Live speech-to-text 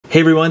Hey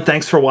everyone,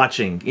 thanks for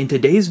watching. In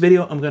today's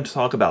video, I'm going to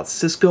talk about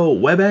Cisco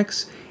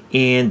Webex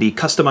and the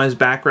customized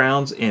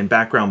backgrounds and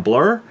background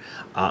blur.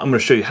 I'm going to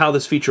show you how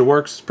this feature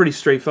works. It's pretty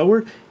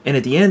straightforward. And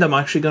at the end, I'm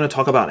actually going to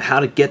talk about how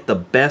to get the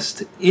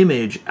best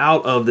image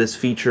out of this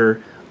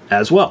feature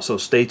as well. So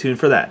stay tuned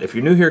for that. If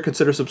you're new here,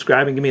 consider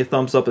subscribing. Give me a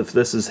thumbs up if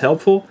this is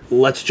helpful.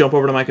 Let's jump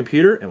over to my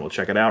computer and we'll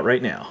check it out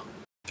right now.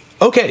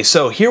 Okay,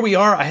 so here we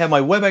are. I have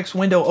my Webex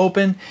window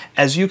open.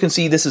 As you can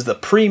see, this is the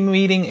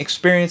pre-meeting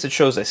experience. It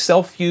shows a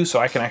self view, so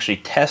I can actually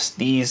test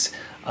these,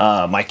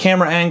 my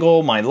camera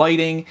angle, my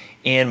lighting,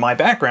 and my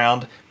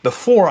background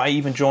before I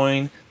even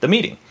join the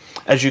meeting.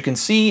 As you can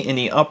see in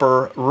the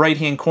upper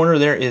right-hand corner,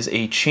 there is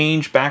a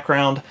change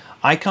background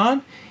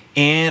icon,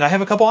 and I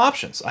have a couple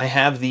options. I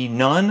have the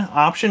none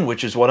option,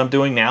 which is what I'm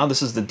doing now.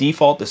 This is the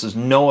default. This is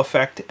no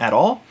effect at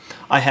all.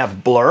 I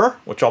have blur,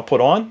 which I'll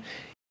put on.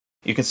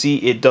 You can see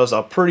it does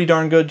a pretty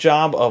darn good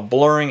job of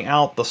blurring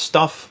out the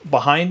stuff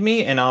behind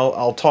me, and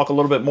I'll talk a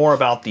little bit more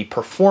about the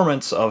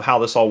performance of how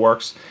this all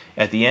works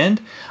at the end.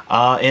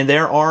 And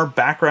there are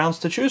backgrounds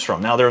to choose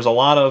from. Now there's a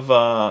lot of,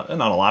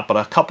 not a lot, but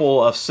a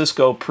couple of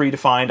Cisco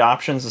predefined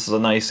options. This is a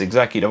nice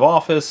executive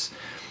office.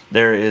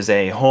 There is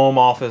a home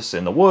office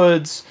in the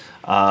woods,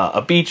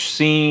 a beach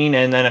scene,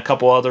 and then a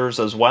couple others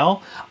as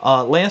well.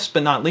 Last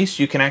but not least,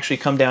 you can actually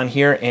come down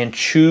here and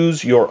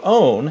choose your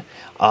own.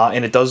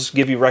 And it does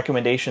give you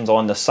recommendations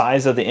on the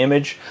size of the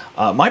image.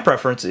 My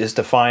preference is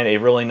to find a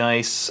really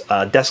nice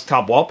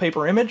desktop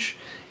wallpaper image,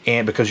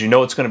 and because you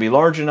know it's going to be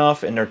large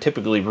enough, and they're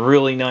typically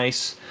really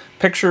nice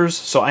pictures.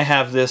 So I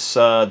have this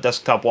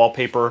desktop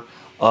wallpaper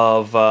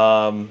of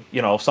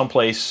you know,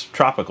 someplace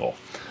tropical.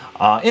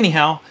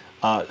 Anyhow,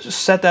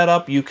 set that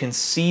up. You can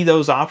see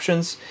those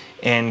options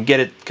and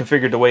get it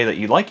configured the way that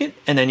you like it,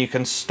 and then you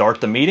can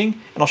start the meeting.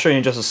 And I'll show you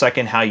in just a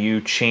second how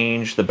you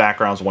change the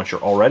backgrounds once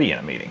you're already in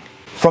a meeting.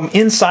 From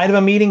inside of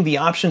a meeting, the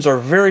options are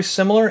very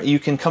similar. You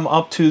can come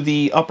up to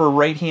the upper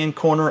right-hand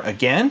corner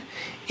again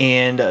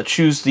and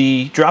choose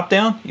the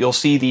drop-down. You'll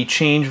see the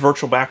change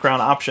virtual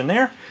background option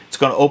there. It's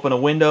going to open a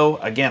window,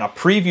 again, a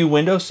preview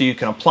window, so you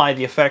can apply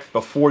the effect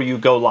before you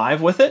go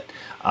live with it.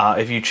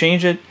 If you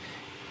change it,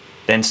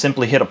 then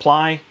simply hit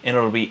apply and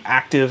it'll be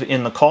active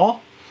in the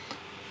call.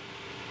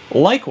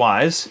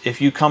 Likewise,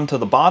 if you come to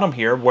the bottom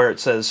here where it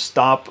says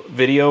stop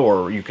video,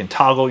 or you can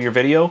toggle your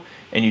video,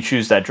 and you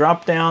choose that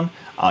drop down,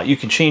 you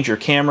can change your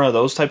camera,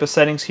 those type of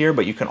settings here,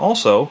 but you can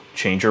also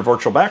change your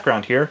virtual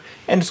background here,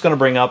 and it's going to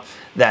bring up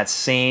that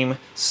same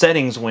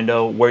settings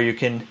window where you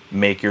can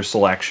make your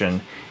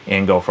selection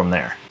and go from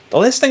there. The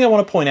last thing I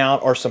want to point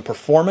out are some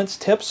performance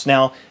tips.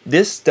 Now,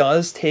 this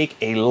does take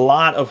a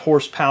lot of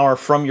horsepower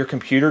from your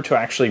computer to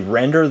actually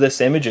render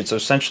this image. It's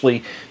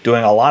essentially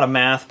doing a lot of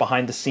math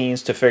behind the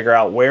scenes to figure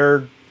out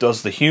where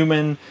does the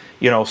human,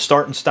 you know,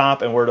 start and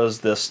stop, and where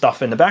does the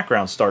stuff in the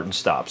background start and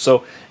stop.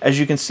 So as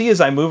you can see,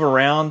 as I move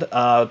around,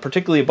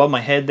 particularly above my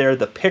head there,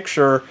 the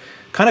picture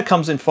kind of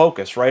comes in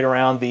focus right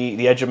around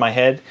the edge of my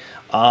head.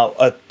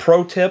 A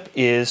pro tip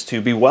is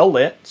to be well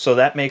lit, so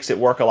that makes it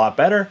work a lot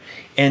better.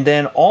 And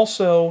then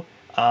also,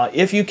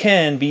 if you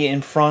can, be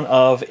in front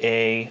of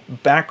a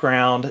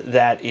background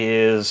that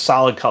is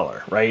solid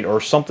color, right? Or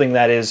something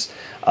that is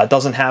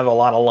doesn't have a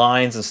lot of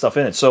lines and stuff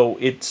in it. So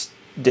it's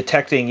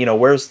detecting, you know,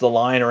 where's the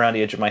line around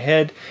the edge of my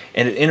head,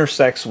 and it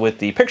intersects with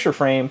the picture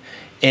frame,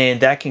 and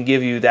that can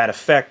give you that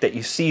effect that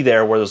you see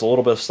there where there's a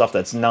little bit of stuff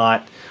that's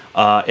not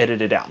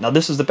edited out. Now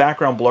this is the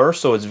background blur,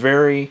 so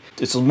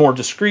it's more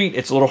discreet,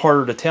 it's a little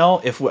harder to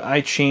tell. If I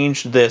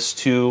change this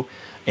to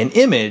an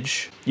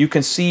image, you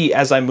can see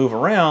as I move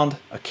around,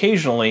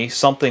 occasionally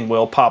something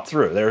will pop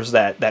through. There's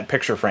that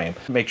picture frame.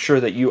 Make sure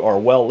that you are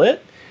well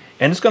lit,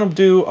 and it's going to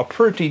do a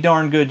pretty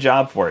darn good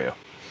job for you.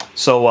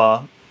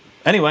 So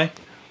anyway,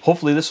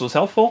 hopefully this was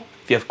helpful.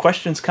 If you have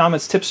questions,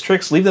 comments, tips,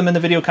 tricks, leave them in the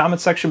video comment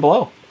section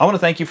below. I want to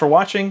thank you for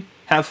watching.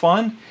 Have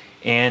fun,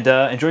 and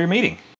enjoy your meeting.